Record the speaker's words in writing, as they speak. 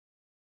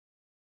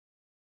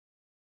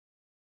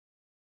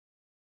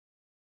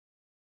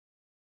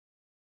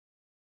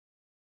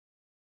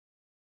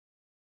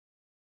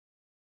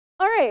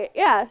All right,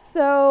 yeah,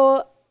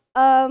 so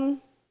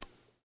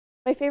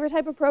my favorite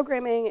type of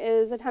programming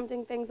is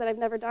attempting things that I've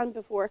never done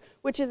before,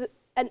 which is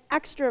an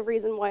extra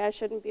reason why I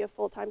shouldn't be a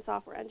full-time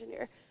software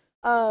engineer.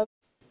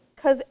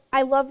 Because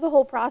I love the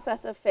whole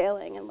process of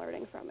failing and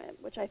learning from it,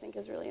 which I think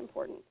is really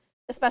important,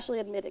 especially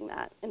admitting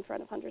that in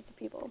front of hundreds of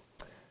people.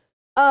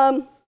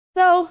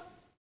 So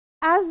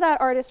as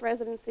that artist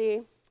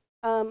residency,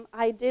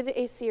 I did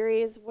a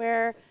series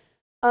where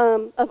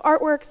of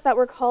artworks that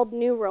were called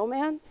New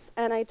Romance,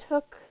 and I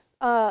took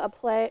a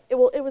play. It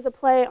was a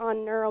play on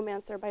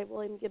Neuromancer by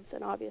William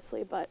Gibson,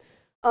 obviously, but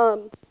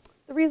the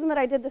reason that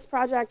I did this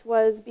project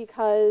was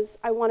because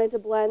I wanted to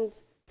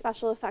blend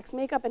special effects,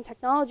 makeup, and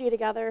technology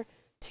together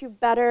to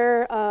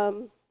better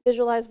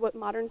visualize what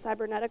modern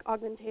cybernetic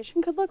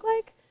augmentation could look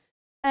like.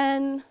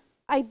 And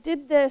I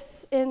did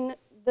this in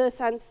the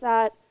sense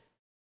that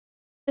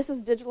this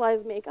is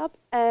digitalized makeup,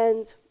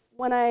 and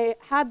when I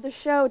had the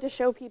show to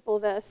show people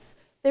this,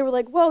 they were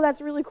like, whoa,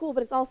 that's really cool,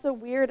 but it's also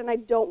weird and I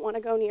don't want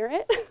to go near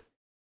it.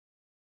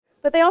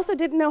 But they also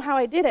didn't know how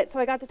I did it, so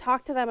I got to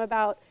talk to them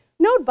about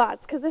node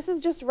bots, because this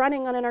is just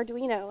running on an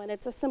Arduino, and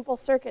it's a simple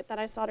circuit that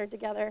I soldered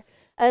together.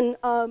 And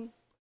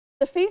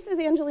the face is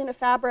Angelina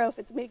Fabro if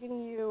it's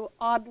making you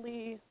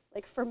oddly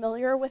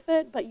familiar with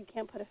it, but you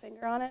can't put a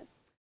finger on it.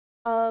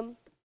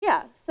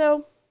 Yeah,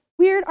 so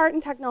weird art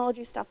and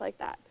technology stuff like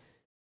that.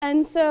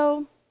 And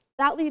so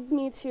that leads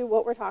me to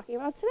what we're talking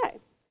about today.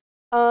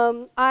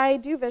 I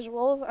do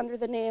visuals under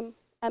the name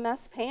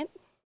MS Paint,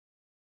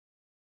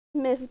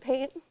 Ms.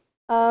 Paint.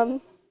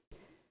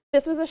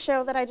 This was a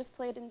show that I just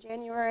played in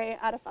January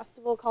at a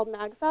festival called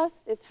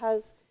MagFest. It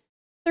has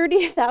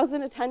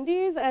 30,000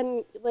 attendees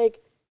and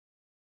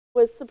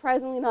was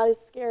surprisingly not as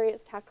scary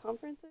as tech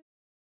conferences.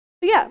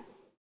 But yeah,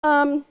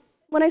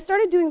 when I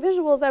started doing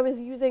visuals, I was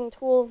using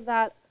tools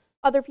that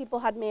other people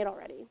had made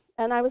already.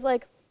 And I was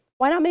like,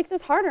 why not make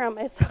this harder on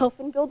myself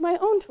and build my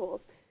own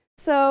tools?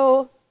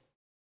 So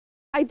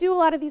I do a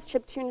lot of these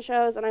chiptune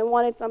shows, and I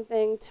wanted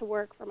something to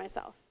work for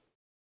myself.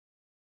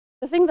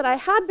 The thing that I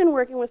had been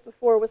working with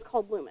before was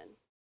called Lumen.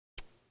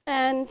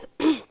 And,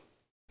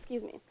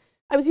 excuse me,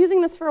 I was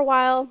using this for a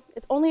while.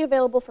 It's only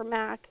available for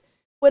Mac.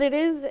 What it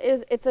is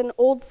it's an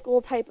old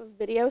school type of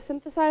video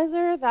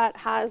synthesizer that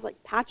has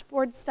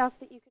patchboard stuff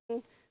that you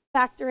can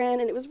factor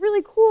in, and it was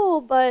really cool,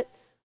 but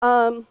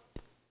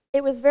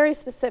it was very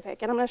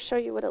specific, and I'm going to show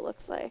you what it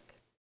looks like.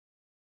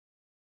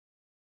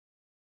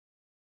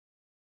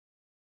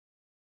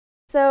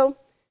 So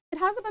it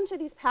has a bunch of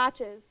these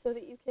patches so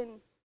that you can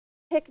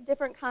pick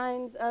different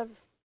kinds of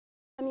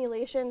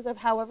emulations of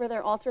however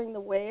they're altering the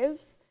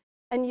waves,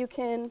 and you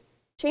can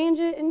change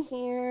it in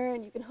here,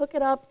 and you can hook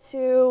it up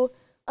to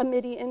a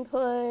MIDI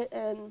input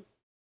and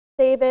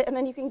save it, and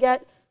then you can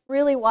get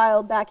really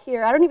wild back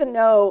here. I don't even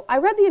know. I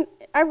read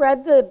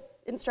the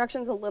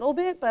instructions a little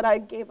bit, but I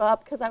gave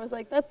up because I was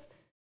like,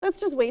 that's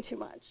just way too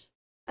much.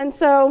 And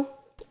so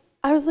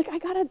I was like, I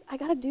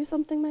gotta do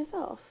something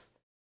myself.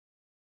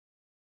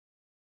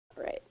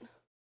 All right.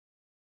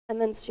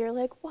 And then so you're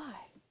like, why?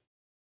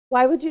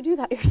 Why would you do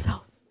that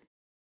yourself?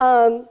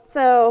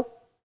 So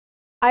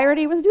I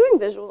already was doing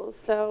visuals,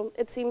 so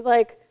it seemed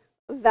like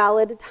a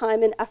valid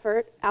time and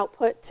effort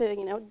output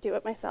to do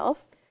it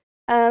myself.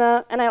 And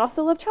I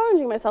also love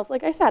challenging myself.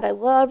 Like I said, I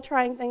love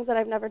trying things that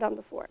I've never done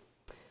before.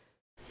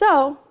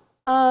 So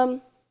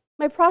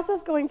my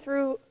process going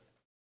through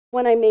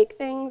when I make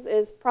things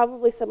is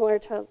probably similar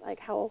to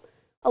how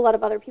a lot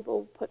of other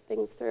people put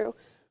things through.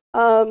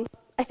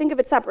 I think of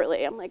it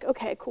separately. I'm like,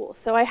 okay, cool.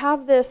 So I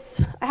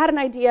had an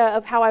idea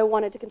of how I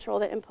wanted to control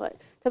the input,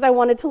 because I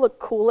wanted to look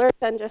cooler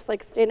than just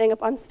standing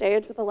up on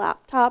stage with a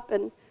laptop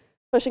and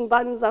pushing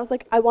buttons. I was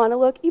like, I want to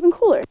look even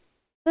cooler.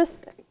 This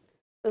thing.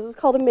 This is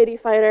called a MIDI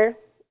fighter.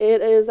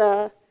 It is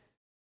a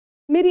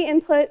MIDI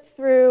input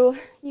through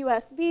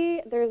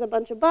USB. There's a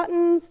bunch of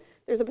buttons.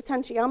 There's a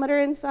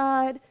potentiometer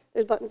inside.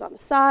 There's buttons on the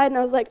side. And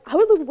I was like, I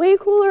would look way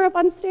cooler up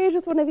on stage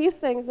with one of these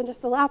things than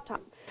just a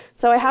laptop.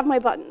 So I have my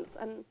buttons.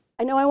 And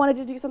I know I wanted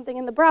to do something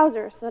in the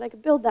browser so that I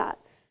could build that.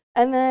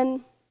 And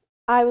then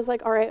I was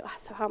like, all right,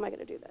 so how am I going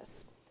to do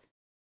this?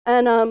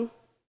 And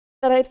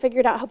then I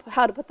figured out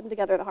how to put them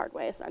together the hard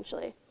way,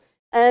 essentially.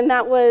 And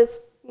that was,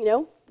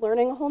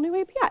 learning a whole new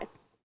API.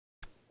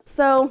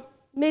 So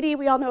MIDI,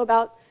 we all know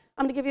about.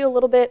 I'm going to give you a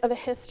little bit of a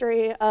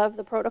history of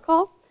the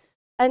protocol.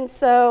 And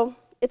so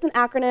it's an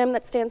acronym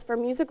that stands for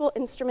Musical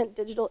Instrument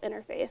Digital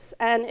Interface.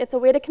 And it's a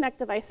way to connect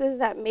devices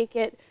that make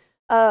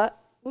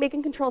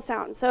and control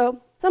sound. So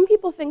some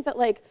people think that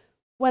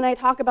when I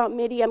talk about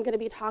MIDI, I'm going to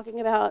be talking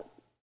about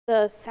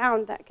the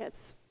sound that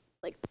gets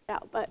put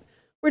out. But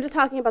we're just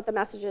talking about the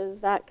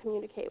messages that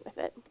communicate with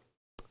it.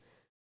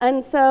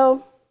 And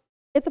so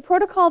it's a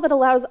protocol that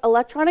allows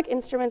electronic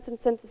instruments and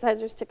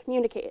synthesizers to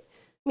communicate,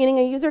 meaning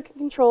a user can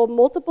control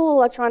multiple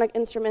electronic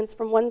instruments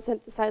from one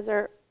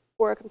synthesizer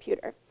or a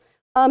computer.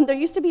 There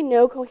used to be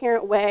no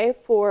coherent way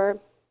for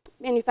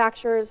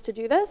manufacturers to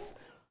do this,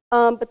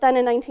 but then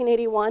in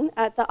 1981,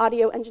 at the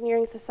Audio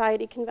Engineering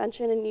Society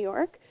convention in New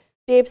York,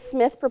 Dave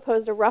Smith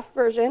proposed a rough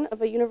version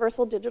of a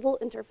universal digital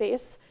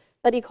interface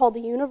that he called a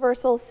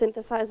Universal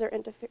Synthesizer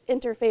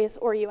Interface,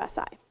 or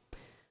USI.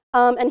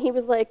 And he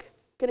was like,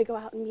 gonna go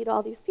out and meet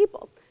all these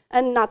people.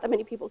 And not that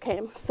many people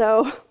came.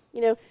 So,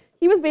 you know,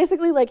 he was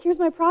basically like, here's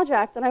my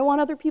project, and I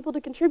want other people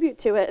to contribute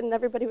to it. And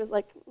everybody was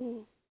like,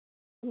 I'm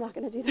not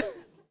gonna do that.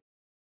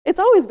 It's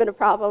always been a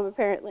problem,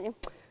 apparently.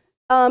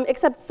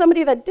 Except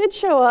somebody that did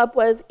show up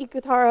was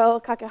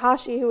Ikutaro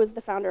Kakehashi, who was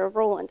the founder of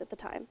Roland at the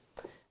time.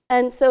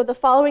 And so the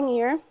following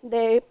year,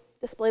 they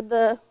displayed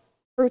the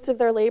fruits of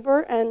their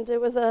labor, and it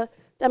was a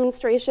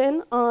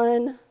demonstration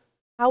on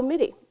how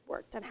MIDI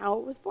worked and how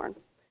it was born.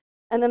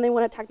 And then they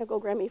won a technical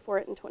Grammy for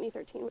it in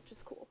 2013, which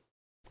is cool.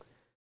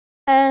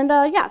 And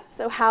yeah,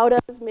 so how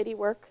does MIDI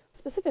work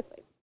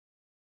specifically?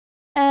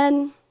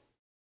 And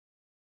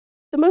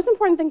the most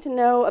important thing to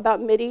know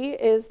about MIDI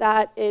is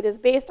that it is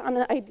based on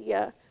an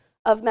idea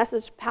of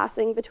message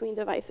passing between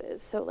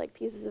devices, so like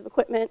pieces of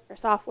equipment or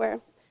software.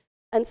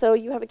 And so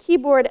you have a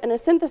keyboard and a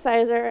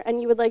synthesizer, and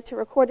you would like to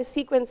record a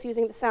sequence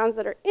using the sounds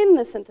that are in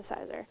the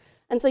synthesizer.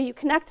 And so you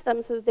connect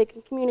them so that they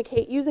can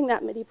communicate using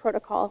that MIDI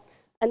protocol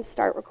and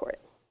start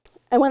recording.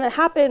 And when that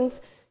happens,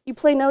 you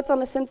play notes on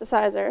the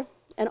synthesizer,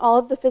 and all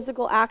of the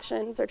physical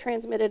actions are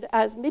transmitted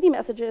as MIDI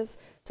messages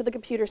to the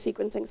computer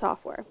sequencing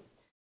software,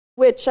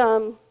 which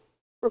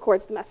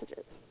records the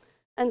messages.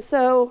 And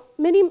so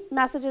MIDI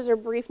messages are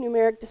brief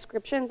numeric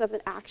descriptions of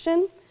an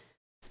action,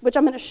 which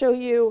I'm going to show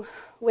you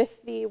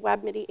with the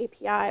Web MIDI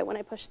API when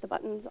I push the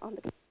buttons on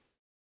the computer.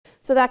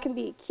 So that can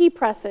be key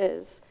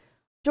presses,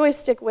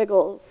 joystick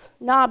wiggles,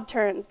 knob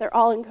turns. They're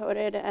all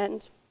encoded,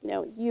 and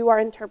you are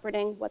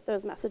interpreting what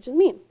those messages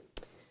mean.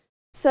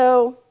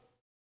 So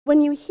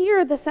when you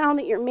hear the sound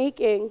that you're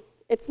making,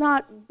 it's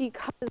not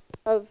because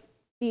of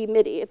the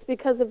MIDI. It's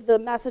because of the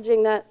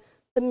messaging that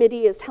the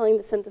MIDI is telling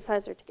the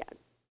synthesizer to get.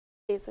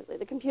 Basically,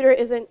 the computer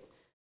isn't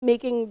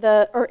making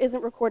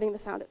isn't recording the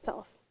sound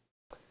itself.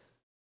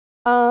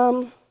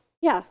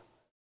 Yeah,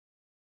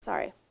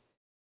 sorry.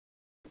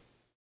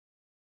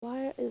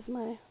 Why is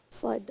my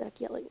slide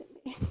deck yelling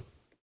at me?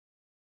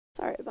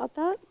 Sorry about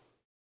that.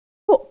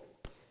 Cool.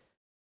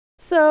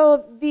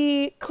 So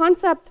the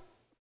concept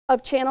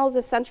of channels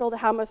is central to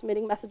how most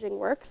MIDI messaging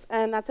works,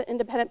 and that's an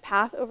independent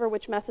path over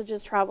which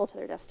messages travel to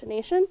their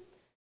destination.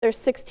 There's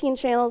 16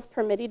 channels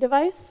per MIDI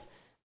device,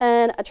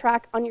 and a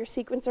track on your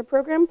sequencer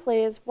program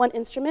plays one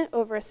instrument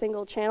over a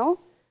single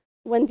channel.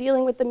 When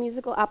dealing with the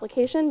musical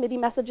application, MIDI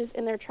messages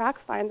in their track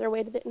find their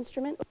way to the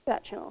instrument over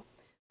that channel.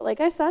 But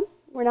like I said,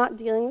 we're not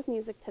dealing with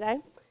music today.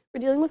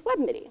 We're dealing with Web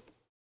MIDI.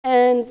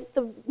 And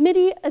the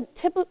MIDI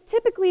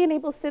typically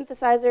enables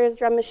synthesizers,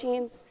 drum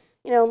machines,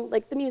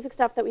 like the music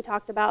stuff that we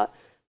talked about.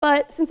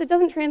 But since it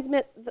doesn't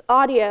transmit the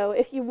audio,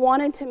 if you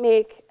wanted to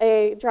make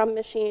a drum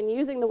machine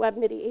using the Web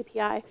MIDI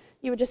API,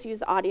 you would just use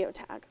the audio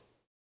tag.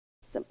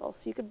 Simple.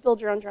 So you could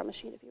build your own drum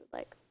machine if you would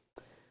like.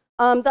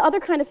 The other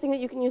kind of thing that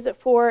you can use it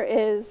for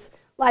is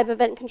live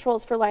event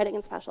controls for lighting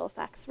and special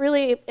effects.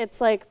 Really,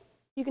 it's like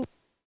you can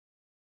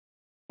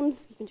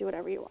do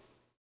whatever you want.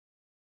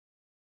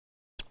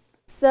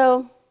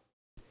 So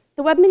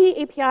the Web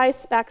MIDI API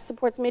spec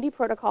supports MIDI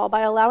protocol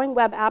by allowing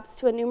web apps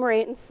to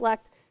enumerate and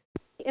select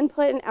the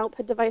input and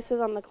output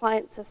devices on the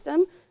client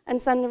system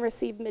and send and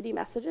receive MIDI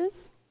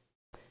messages.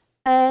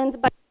 And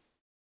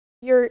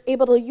you're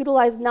able to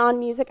utilize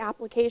non-music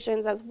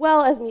applications as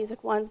well as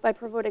music ones by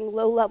providing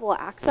low-level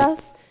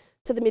access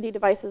to the MIDI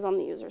devices on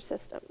the user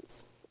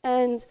systems.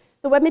 And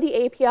the Web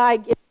MIDI API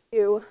gives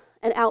you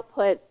an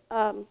output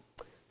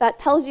that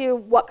tells you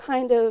what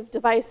kind of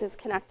device is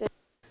connected.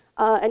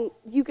 And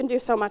you can do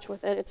so much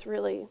with it. It's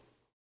really,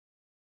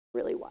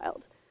 really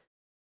wild.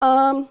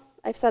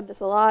 I've said this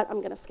a lot. I'm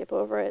going to skip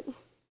over it.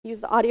 Use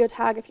the audio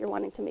tag if you're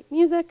wanting to make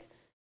music.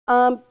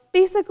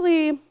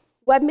 Basically,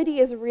 Web MIDI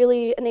is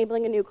really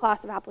enabling a new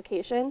class of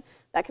application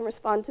that can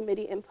respond to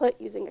MIDI input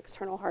using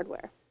external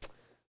hardware.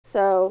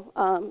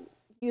 So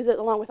use it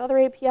along with other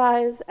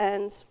APIs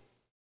and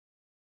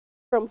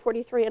from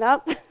 43 and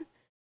up,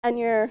 and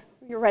you're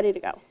ready to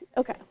go.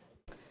 Okay,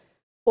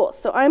 cool.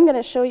 So I'm going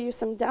to show you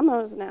some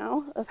demos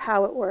now of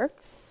how it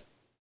works.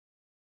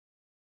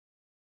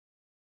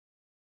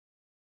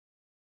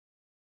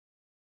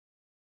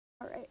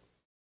 All right.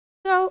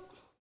 So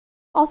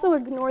also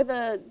ignore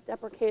the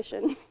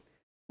deprecation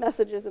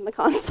messages in the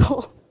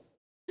console.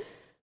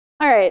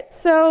 All right,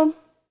 so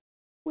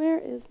where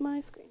is my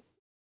screen?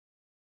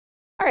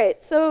 All right,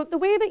 so the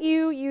way that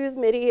you use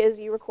MIDI is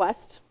you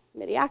request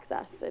MIDI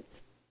access.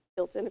 It's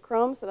built into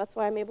Chrome, so that's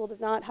why I'm able to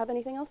not have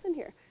anything else in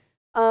here.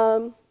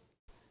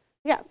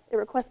 Yeah, it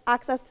requests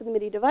access to the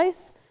MIDI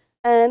device,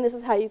 and this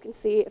is how you can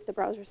see if the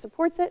browser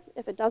supports it.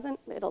 If it doesn't,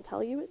 it'll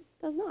tell you it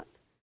does not.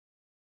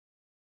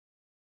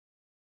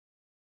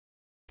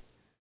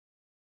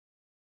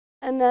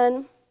 And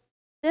then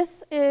this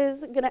is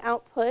going to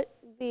output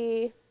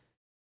the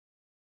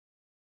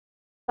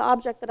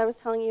object that I was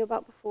telling you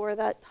about before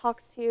that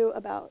talks to you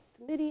about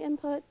the MIDI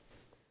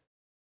inputs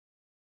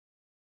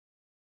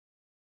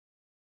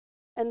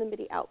and the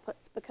MIDI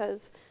outputs,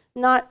 because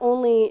not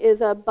only is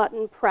a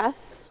button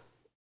press,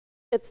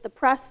 it's the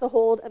press, the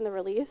hold, and the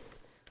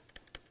release.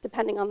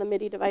 depending on the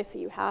MIDI device that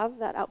you have,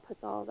 that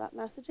outputs all of that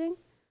messaging.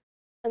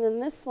 And then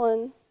this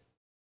one,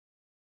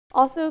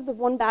 also the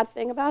one bad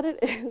thing about it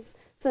is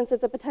since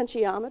it's a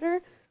potentiometer,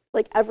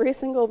 like every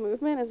single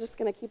movement is just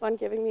going to keep on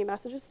giving me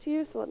messages to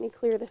you. So let me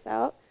clear this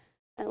out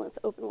and let's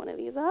open one of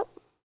these up.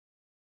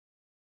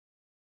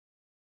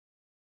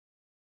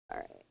 All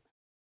right.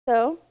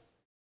 So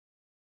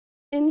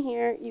in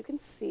here, you can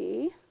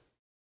see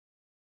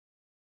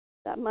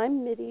that my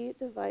MIDI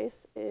device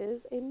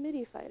is a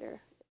MIDI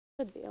fighter. It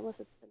should be, unless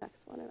it's the next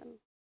one and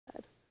I'm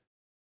dead.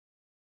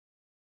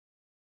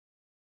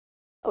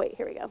 Oh wait,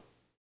 here we go.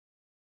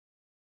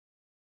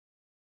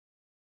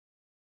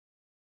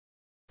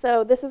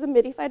 So this is a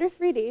MIDI Fighter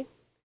 3D.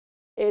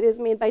 It is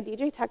made by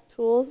DJ Tech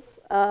Tools.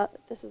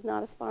 This is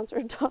not a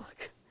sponsored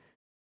talk.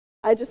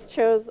 I just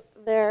chose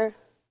their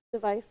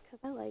device because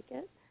I like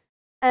it.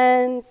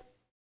 And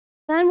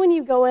then when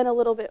you go in a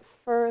little bit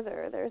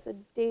further, there's a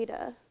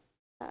data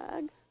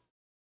tag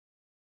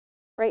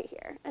right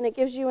here. And it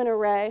gives you an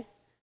array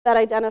that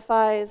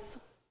identifies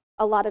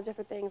a lot of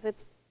different things.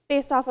 It's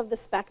based off of the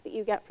spec that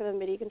you get for the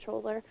MIDI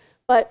controller.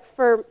 But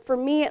for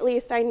me, at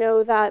least, I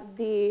know that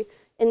the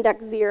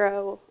index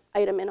 0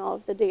 item in all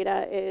of the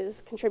data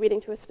is contributing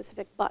to a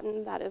specific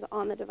button that is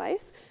on the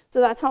device. So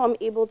that's how I'm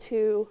able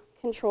to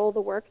control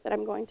the work that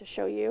I'm going to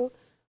show you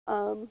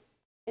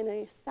in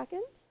a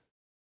second.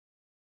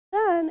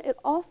 Then it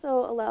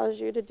also allows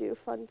you to do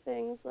fun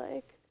things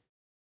like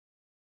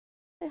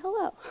say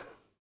hello.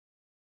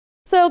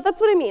 So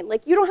that's what I mean.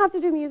 Like, you don't have to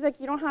do music.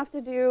 You don't have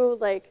to do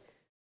like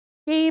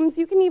games.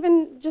 You can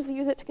even just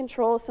use it to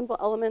control simple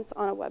elements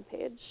on a web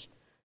page.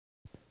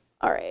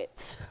 All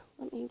right,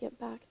 let me get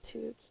back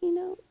to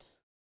Keynote.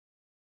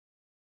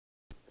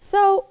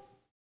 So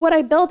what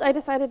I built, I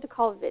decided to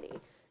call VIDI.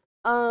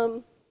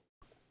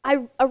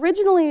 I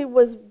originally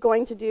was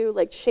going to do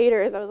like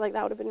shaders. I was like,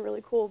 that would have been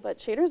really cool, but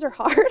shaders are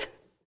hard.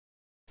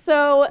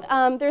 So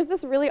there's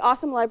this really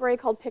awesome library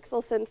called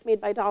PixelSense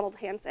made by Donald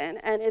Hansen,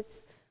 and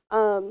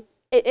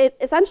it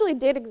essentially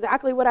did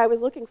exactly what I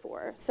was looking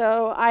for.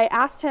 So I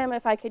asked him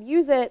if I could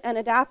use it and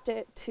adapt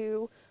it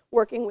to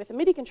working with a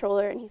MIDI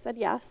controller, and he said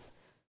yes,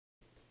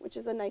 which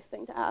is a nice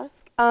thing to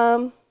ask.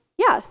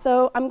 Yeah,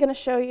 so I'm going to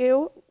show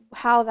you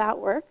how that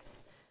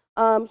works.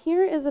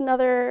 Here is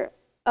another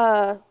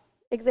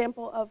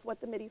example of what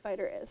the MIDI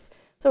fighter is.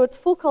 So it's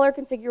full color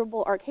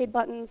configurable arcade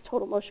buttons,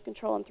 total motion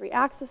control on 3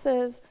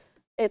 axes.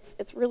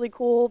 It's really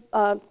cool.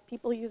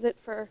 People use it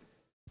for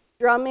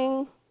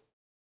drumming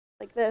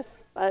like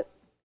this, but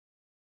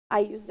I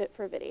used it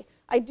for VIDI.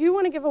 I do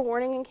want to give a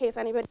warning in case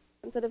anybody's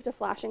sensitive to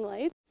flashing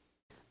lights.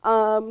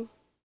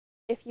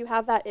 If you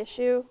have that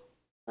issue,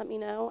 let me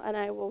know, and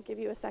I will give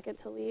you a second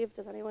to leave.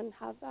 Does anyone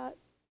have that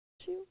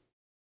issue?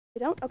 You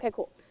don't? Okay,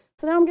 cool.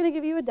 So now I'm going to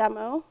give you a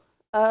demo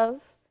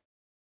of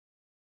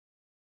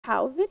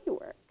how VIDI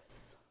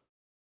works.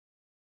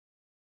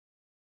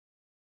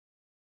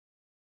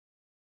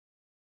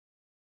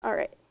 All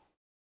right,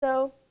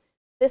 so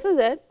this is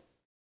it.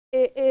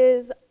 It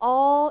is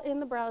all in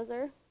the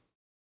browser.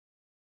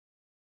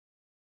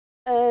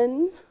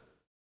 And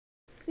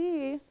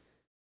see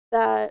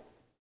that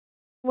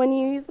when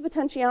you use the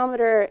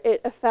potentiometer,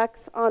 it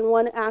affects on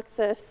one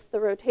axis the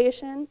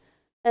rotation,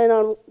 and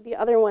on the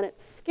other one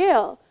its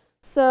scale.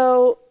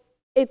 So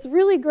it's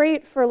really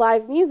great for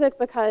live music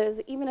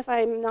because even if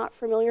I'm not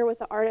familiar with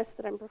the artist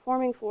that I'm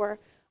performing for,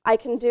 I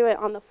can do it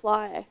on the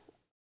fly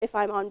if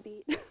I'm on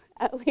beat,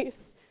 at least.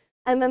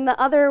 And then the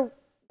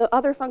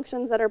other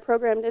functions that are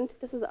programmed into,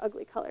 this is an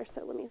ugly color,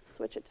 so let me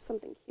switch it to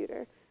something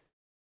cuter.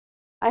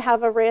 I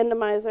have a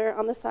randomizer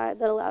on the side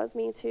that allows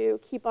me to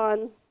keep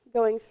on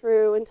going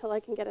through until I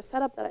can get a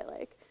setup that I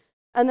like.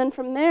 And then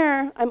from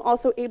there, I'm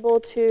also able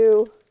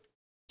to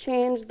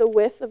change the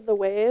width of the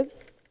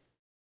waves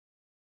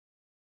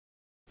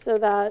so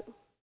that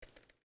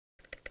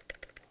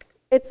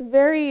it's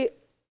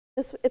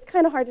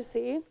kind of hard to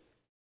see,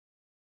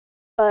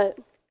 but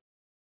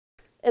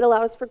it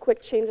allows for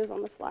quick changes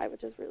on the fly,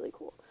 which is really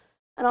cool.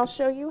 And I'll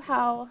show you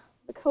how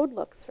the code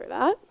looks for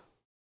that.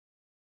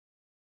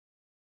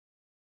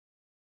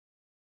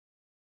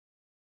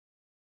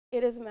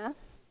 It is a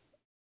mess.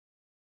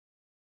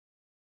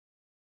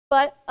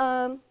 But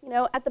you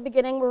know, at the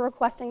beginning, we're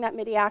requesting that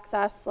MIDI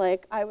access,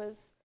 like I was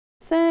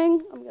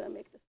saying. I'm going to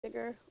make this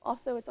bigger.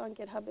 Also, it's on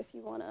GitHub if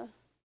you want to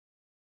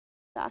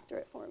factor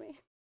it for me.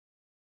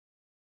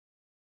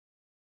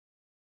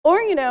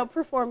 Or, you know,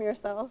 perform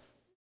yourself.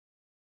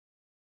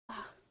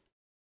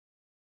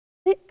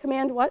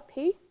 Command what?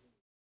 P?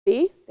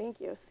 B? Thank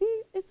you.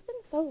 See, it's been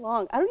so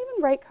long. I don't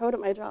even write code at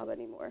my job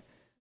anymore.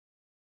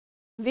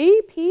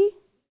 V, P,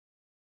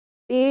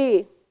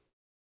 B.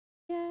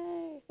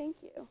 Yay, thank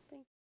you. Thank you.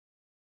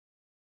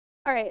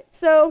 All right,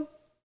 so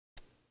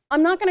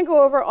I'm not going to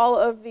go over all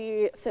of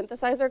the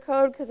synthesizer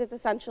code because it's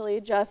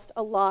essentially just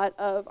a lot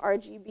of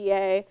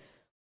RGBA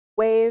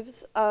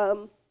waves.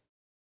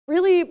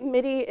 Really,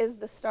 MIDI is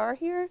the star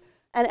here,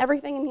 and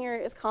everything in here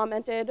is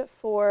commented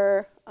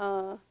for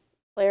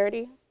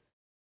clarity.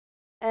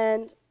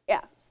 And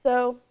yeah,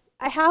 so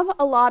I have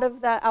a lot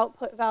of the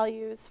output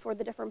values for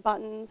the different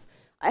buttons.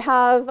 I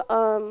have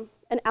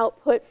an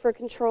output for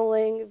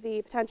controlling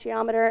the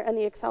potentiometer and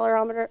the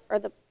accelerometer, or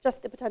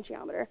just the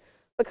potentiometer,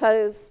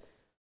 because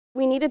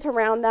we needed to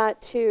round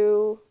that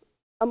to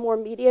a more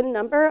median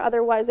number.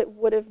 Otherwise, it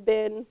would have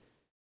been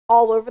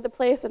all over the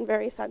place and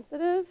very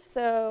sensitive.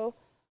 So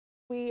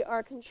we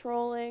are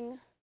controlling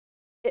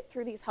it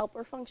through these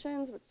helper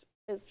functions, which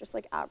is just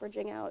like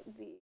averaging out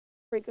the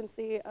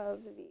frequency of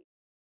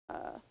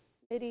the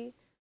MIDI.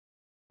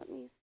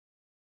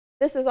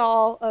 This is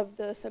all of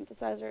the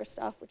synthesizer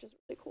stuff, which is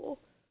really cool.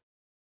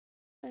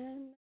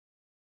 And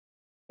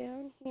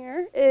down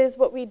here is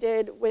what we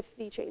did with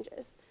the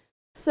changes.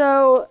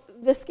 So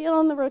the scale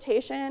and the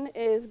rotation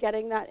is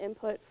getting that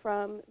input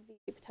from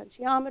the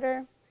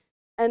potentiometer.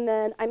 And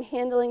then I'm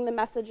handling the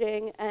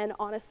messaging and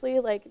honestly,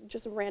 like,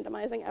 just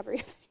randomizing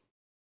everything.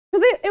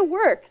 Because it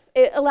works.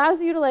 It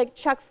allows you to, like,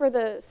 check for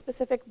the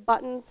specific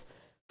buttons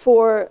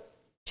for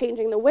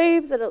changing the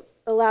waves. It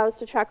allows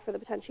to check for the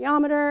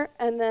potentiometer,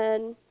 and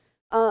then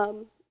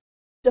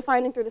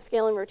defining through the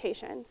scale and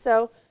rotation.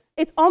 So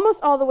it's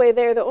almost all the way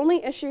there. The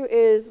only issue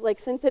is, like,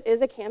 since it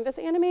is a canvas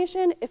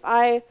animation, if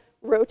I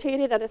rotate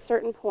it at a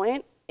certain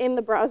point in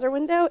the browser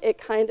window, it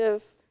kind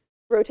of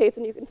rotates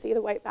and you can see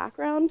the white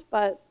background,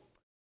 but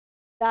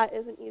that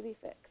is an easy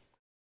fix.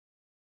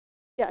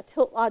 Yeah,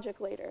 tilt logic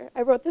later.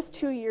 I wrote this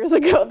 2 years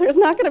ago. There's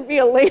not going to be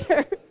a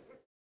later.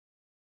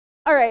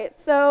 All right,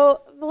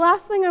 so the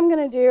last thing I'm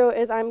going to do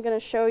is I'm going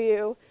to show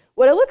you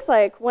what it looks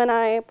like when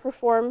I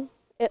perform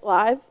it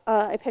live.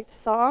 I picked a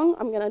song.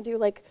 I'm going to do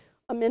like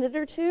a minute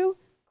or two.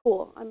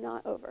 Cool, I'm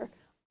not over.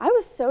 I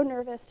was so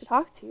nervous to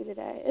talk to you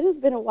today. It has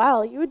been a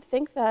while. You would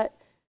think that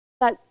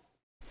that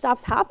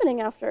stops happening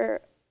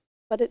after,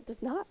 but it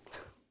does not.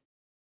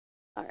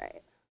 All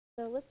right,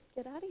 so let's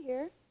get out of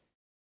here.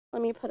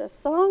 Let me put a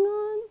song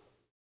on.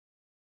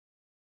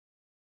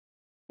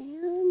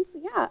 And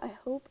yeah, I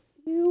hope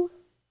you...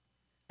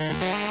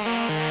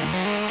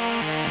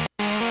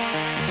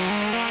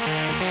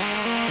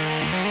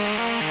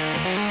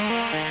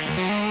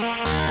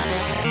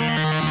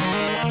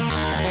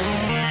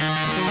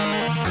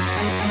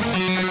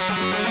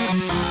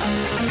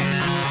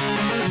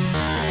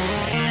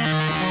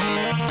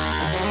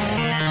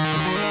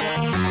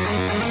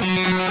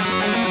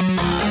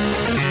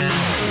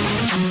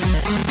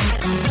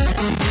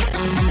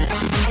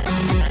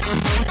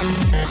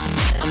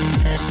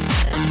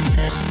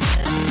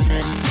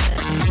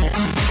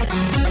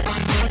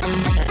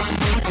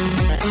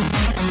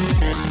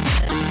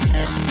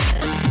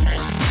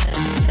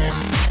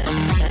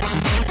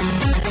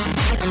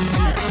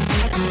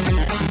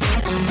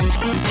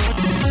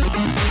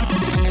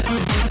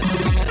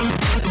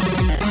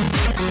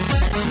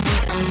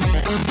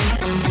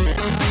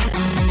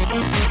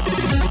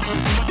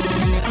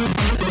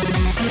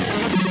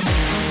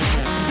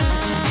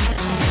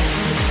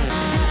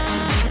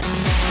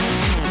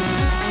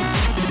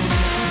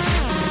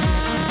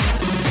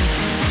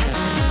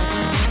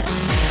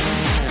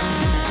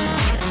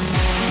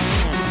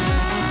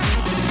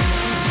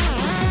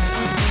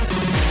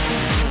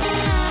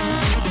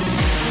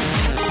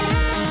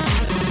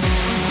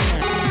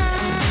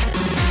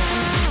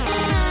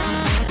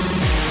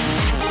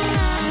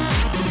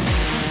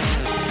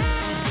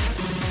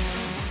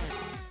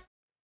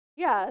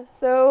 Yeah,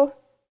 so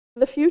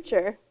the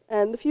future,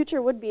 and the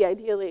future would be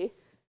ideally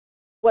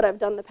what I've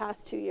done the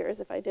past 2 years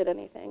if I did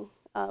anything.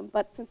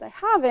 But since I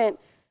haven't,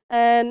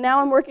 and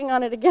now I'm working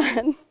on it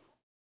again,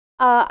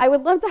 I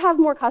would love to have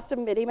more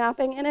custom MIDI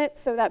mapping in it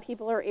so that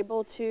people are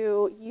able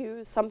to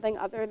use something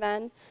other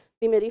than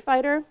the MIDI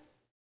fighter,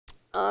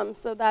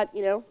 so that,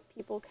 you know,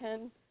 people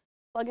can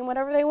plug in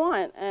whatever they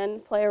want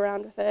and play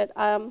around with it.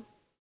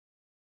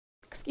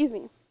 Excuse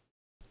me.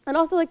 I'd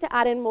also like to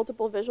add in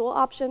multiple visual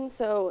options,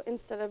 so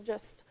instead of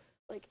just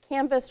like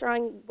canvas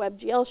drawing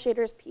WebGL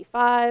shaders,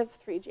 P5,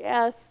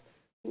 3JS,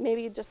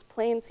 maybe just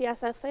plain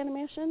CSS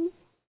animations.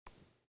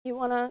 If you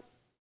want to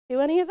do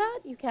any of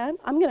that, you can.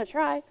 I'm going to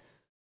try.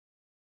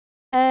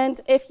 And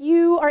if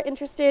you are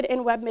interested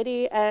in Web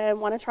MIDI and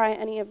want to try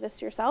any of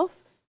this yourself,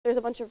 there's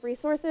a bunch of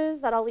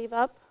resources that I'll leave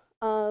up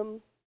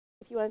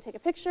if you want to take a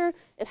picture.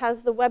 It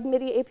has the Web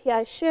MIDI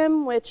API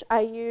shim, which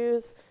I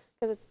use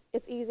because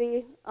it's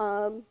easy.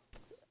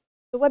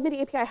 The Web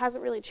MIDI API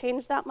hasn't really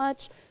changed that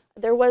much.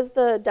 There was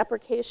the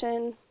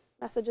deprecation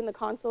message in the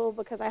console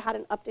because I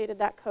hadn't updated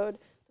that code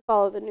to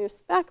follow the new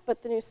spec,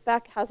 but the new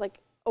spec has like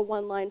a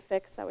one-line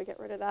fix that would get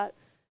rid of that.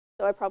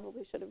 So I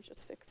probably should have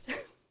just fixed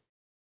it.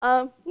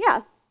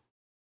 Yeah.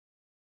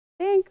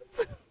 Thanks.